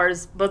many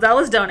hours Bozell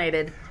has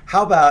donated.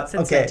 How about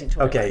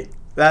okay?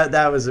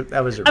 That was a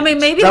I mean,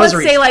 maybe let's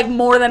say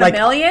more than a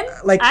million.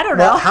 I don't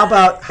know. How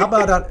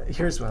about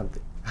here's one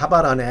thing. How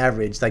about on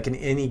average, in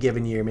any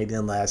given year, maybe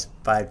in the last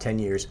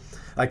 5-10 years,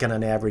 on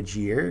an average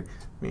year?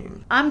 I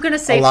mean, I'm gonna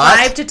say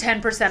 5 to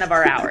 10% of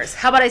our hours.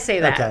 How about I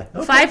say that?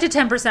 Okay. 5 to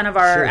 10% of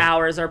our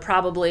hours are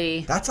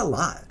probably. That's a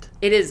lot.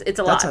 It is. It's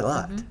a lot. That's a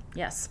lot. Mm-hmm.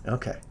 Yes.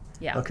 Okay.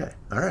 Yeah. Okay.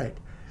 All right.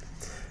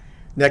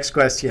 Next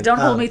question. Don't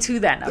hold me to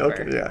that number.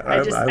 Okay, yeah,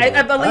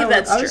 I believe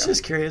that's true. I was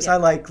just curious. Yeah. I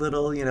like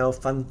little,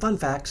 fun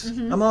facts.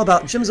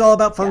 Mm-hmm. Jim's all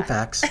about fun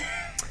facts,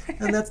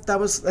 and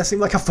that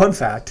seemed like a fun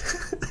fact.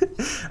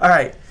 All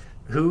right,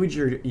 who would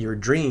your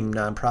dream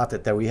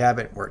nonprofit that we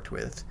haven't worked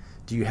with?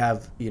 Do you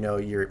have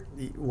your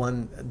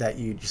one that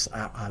you just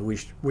I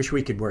wish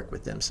we could work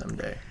with them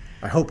someday?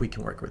 I hope we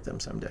can work with them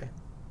someday.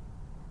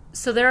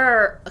 So there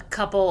are a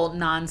couple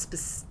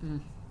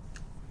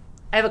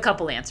I have a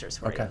couple answers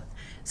for you.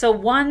 So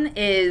one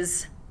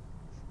is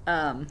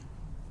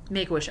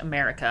Make-A-Wish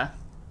America.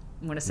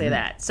 I'm going to say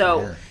that.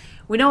 So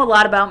we know a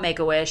lot about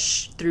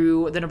Make-A-Wish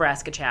through the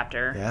Nebraska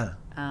chapter.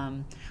 Yeah.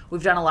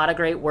 We've done a lot of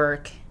great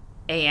work,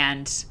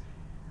 and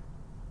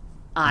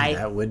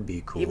that would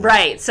be cool.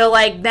 Right. So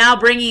now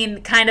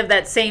bringing kind of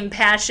that same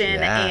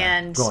passion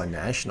and going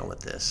national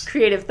with this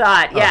creative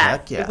thought.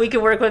 Heck If we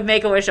could work with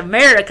Make-A-Wish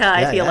America,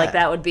 I feel like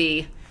that would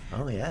be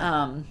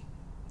fun.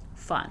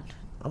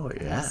 Oh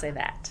yeah. I'll say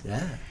that.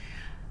 Yeah.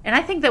 And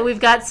I think that we've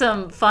got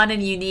some fun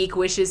and unique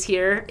wishes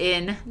here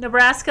in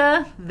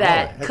Nebraska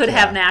that could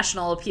have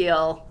national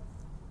appeal,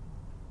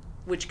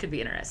 which could be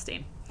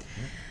interesting.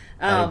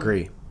 I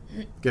agree.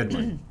 Good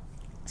one.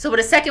 So, but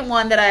a second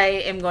one that I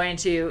am going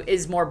to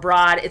is more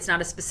broad. It's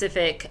not a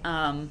specific,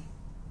 nonprofit.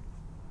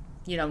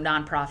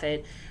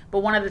 But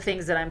one of the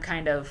things that I'm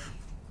kind of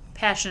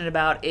passionate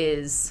about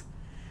is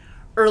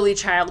early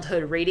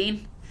childhood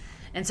reading.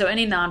 And so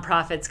any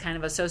nonprofits kind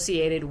of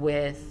associated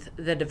with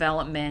the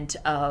development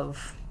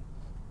of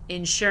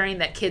ensuring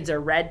that kids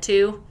are read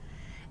to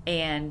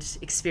and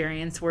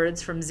experience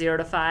words from 0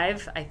 to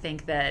 5. I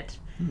think that,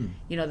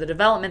 the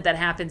development that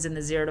happens in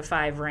the 0 to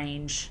 5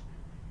 range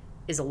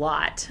is a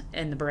lot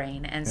in the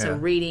brain. And so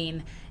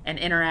reading and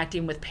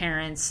interacting with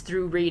parents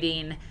through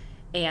reading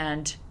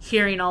and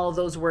hearing all of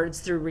those words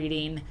through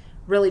reading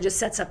really just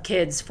sets up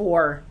kids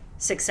for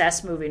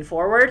success moving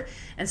forward.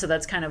 And so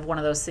that's kind of one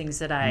of those things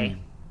that I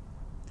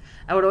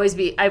would always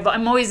be,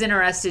 I'm always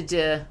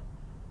interested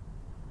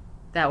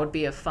that would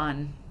be a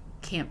fun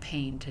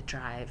campaign to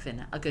drive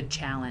and a good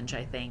challenge,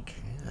 I think,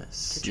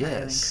 to try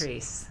to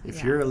increase.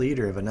 If you're a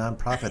leader of a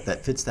nonprofit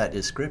that fits that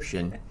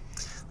description,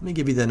 let me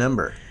give you the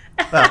number.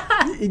 Well,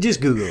 you just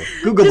Google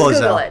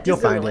Bozell. You'll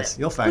find us.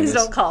 Please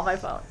don't call my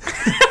phone.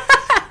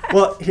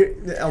 Well, here,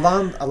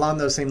 along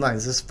those same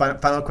lines, this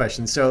final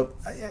question. So,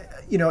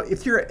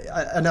 if you're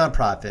a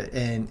nonprofit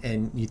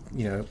and you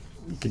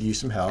could use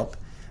some help,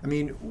 I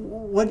mean,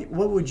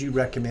 what would you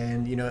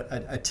recommend? You know,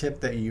 a tip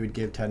that you would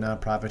give to a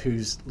nonprofit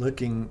who's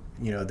looking,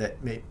 you know,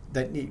 that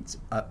needs,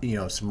 you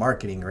know, some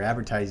marketing or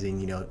advertising,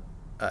 you know,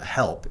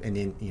 help, and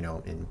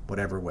in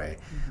whatever way.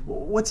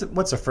 What's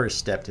a first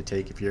step to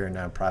take if you're a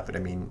nonprofit? I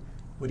mean,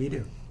 what do you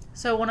do?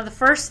 So one of the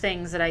first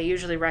things that I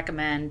usually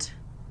recommend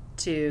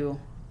to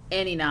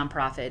any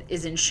nonprofit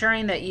is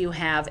ensuring that you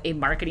have a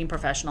marketing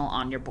professional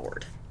on your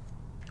board,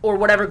 or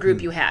whatever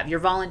group you have, your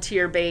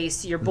volunteer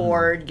base, your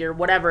board, your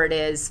whatever it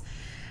is.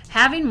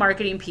 Having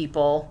marketing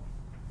people,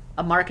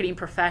 a marketing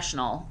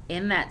professional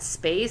in that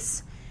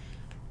space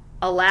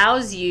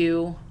allows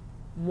you,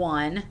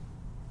 one,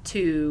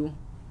 to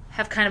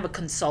have kind of a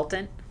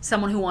consultant,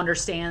 someone who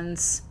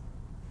understands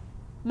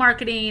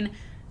marketing,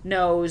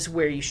 knows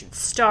where you should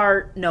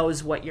start,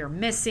 knows what you're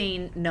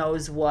missing,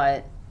 knows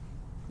what,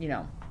 you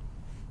know,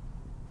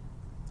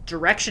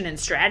 direction and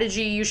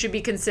strategy you should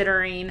be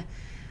considering.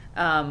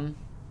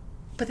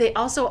 But they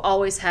also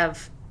always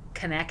have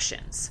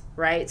connections,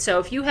 right? So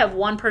if you have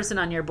one person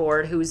on your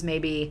board who's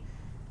maybe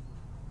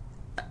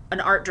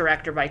an art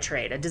director by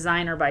trade, a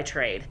designer by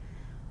trade,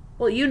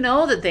 well, you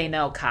know that they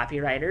know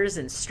copywriters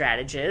and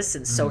strategists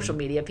and social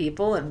media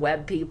people and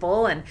web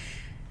people, and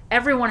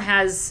everyone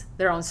has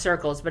their own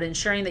circles, but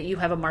ensuring that you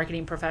have a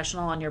marketing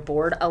professional on your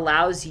board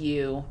allows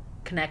you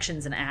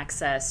connections and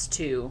access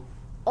to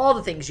all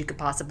the things you could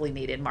possibly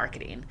need in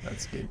marketing.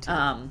 That's good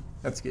too.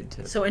 That's good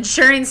too. So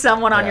ensuring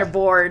someone on your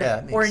board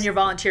or in your sense.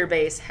 volunteer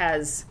base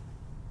has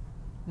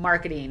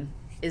marketing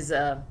is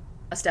a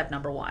step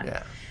number one.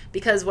 Yeah.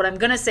 Because what I'm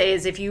going to say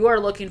is if you are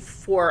looking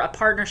for a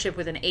partnership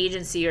with an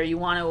agency, or you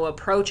want to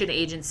approach an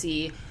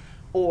agency,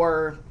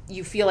 or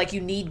you feel like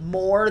you need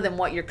more than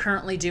what you're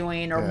currently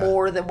doing, or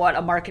more than what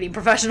a marketing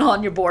professional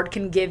on your board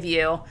can give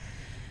you,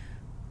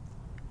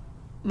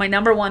 my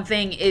number one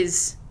thing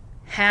is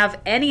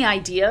have any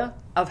idea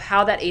of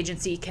how that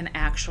agency can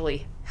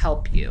actually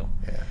help you.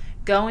 Yeah.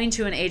 Going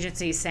to an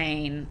agency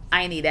saying,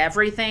 I need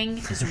everything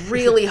is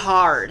really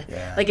hard.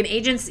 Yeah. Like an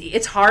agency,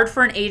 it's hard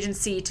for an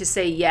agency to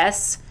say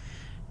yes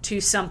to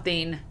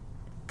something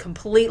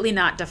completely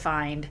not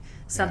defined,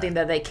 something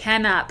that they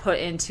cannot put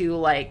into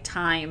like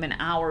time and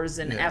hours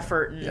and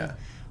effort and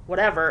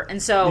whatever.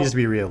 And so It needs to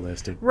be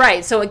realistic.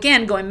 Right. So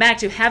again, going back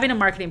to having a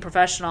marketing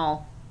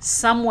professional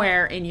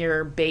somewhere in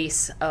your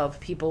base of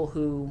people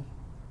who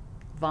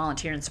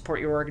volunteer and support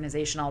your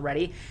organization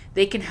already,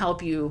 they can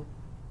help you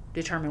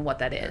determine what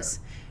that is.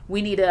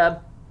 We need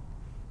a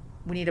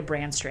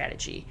brand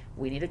strategy.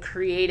 We need a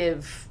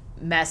creative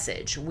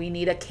message. We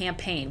need a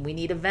campaign. We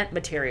need event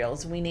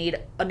materials. We need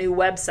a new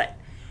website.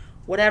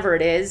 Whatever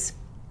it is.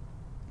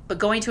 But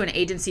going to an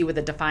agency with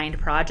a defined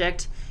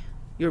project,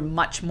 you're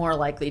much more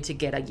likely to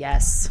get a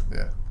yes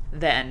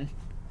than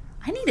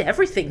I need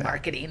everything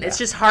marketing. It's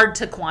just hard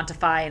to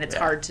quantify, and it's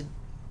hard to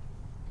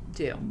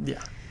do.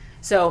 Yeah.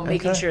 So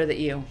making sure that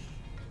you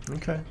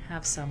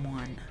have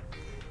someone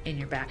in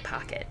your back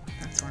pocket.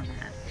 That's where I'm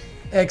at.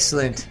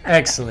 Excellent,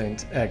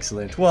 excellent,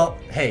 excellent. Well,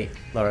 hey,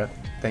 Laura,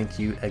 thank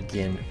you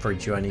again for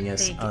joining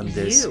us on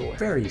this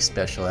very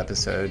special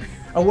episode,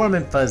 a warm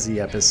and fuzzy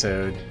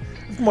episode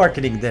of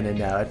Marketing Then and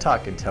Now, a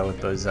Talk and Tell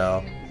with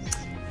Bozell.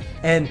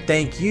 And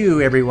thank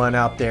you, everyone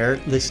out there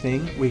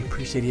listening. We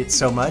appreciate it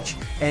so much.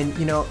 And,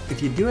 you know,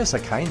 if you do us a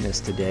kindness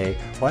today,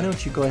 why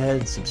don't you go ahead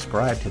and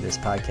subscribe to this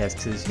podcast?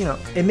 Because, you know,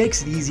 it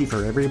makes it easy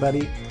for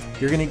everybody.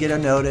 You're going to get a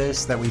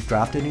notice that we've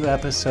dropped a new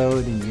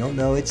episode, and you'll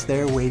know it's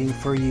there waiting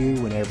for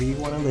you whenever you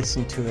want to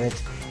listen to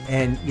it.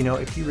 And, you know,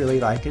 if you really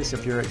like us,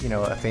 if you're, you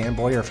know, a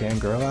fanboy or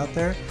fangirl out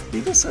there,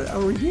 leave us a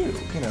review,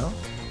 you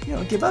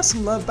know, give us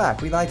some love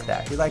back. We like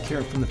that. We like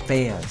hearing from the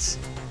fans.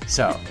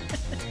 So...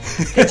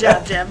 Good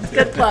job, Jim.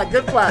 Good plug.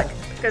 Good plug.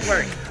 Good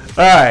work.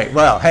 All right.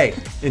 Well, hey,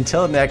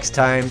 until next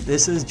time,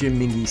 this is Jim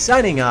Mingy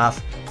signing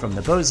off from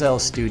the Bozell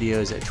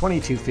Studios at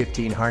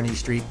 2215 Harney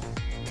Street,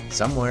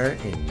 somewhere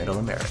in Middle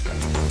America.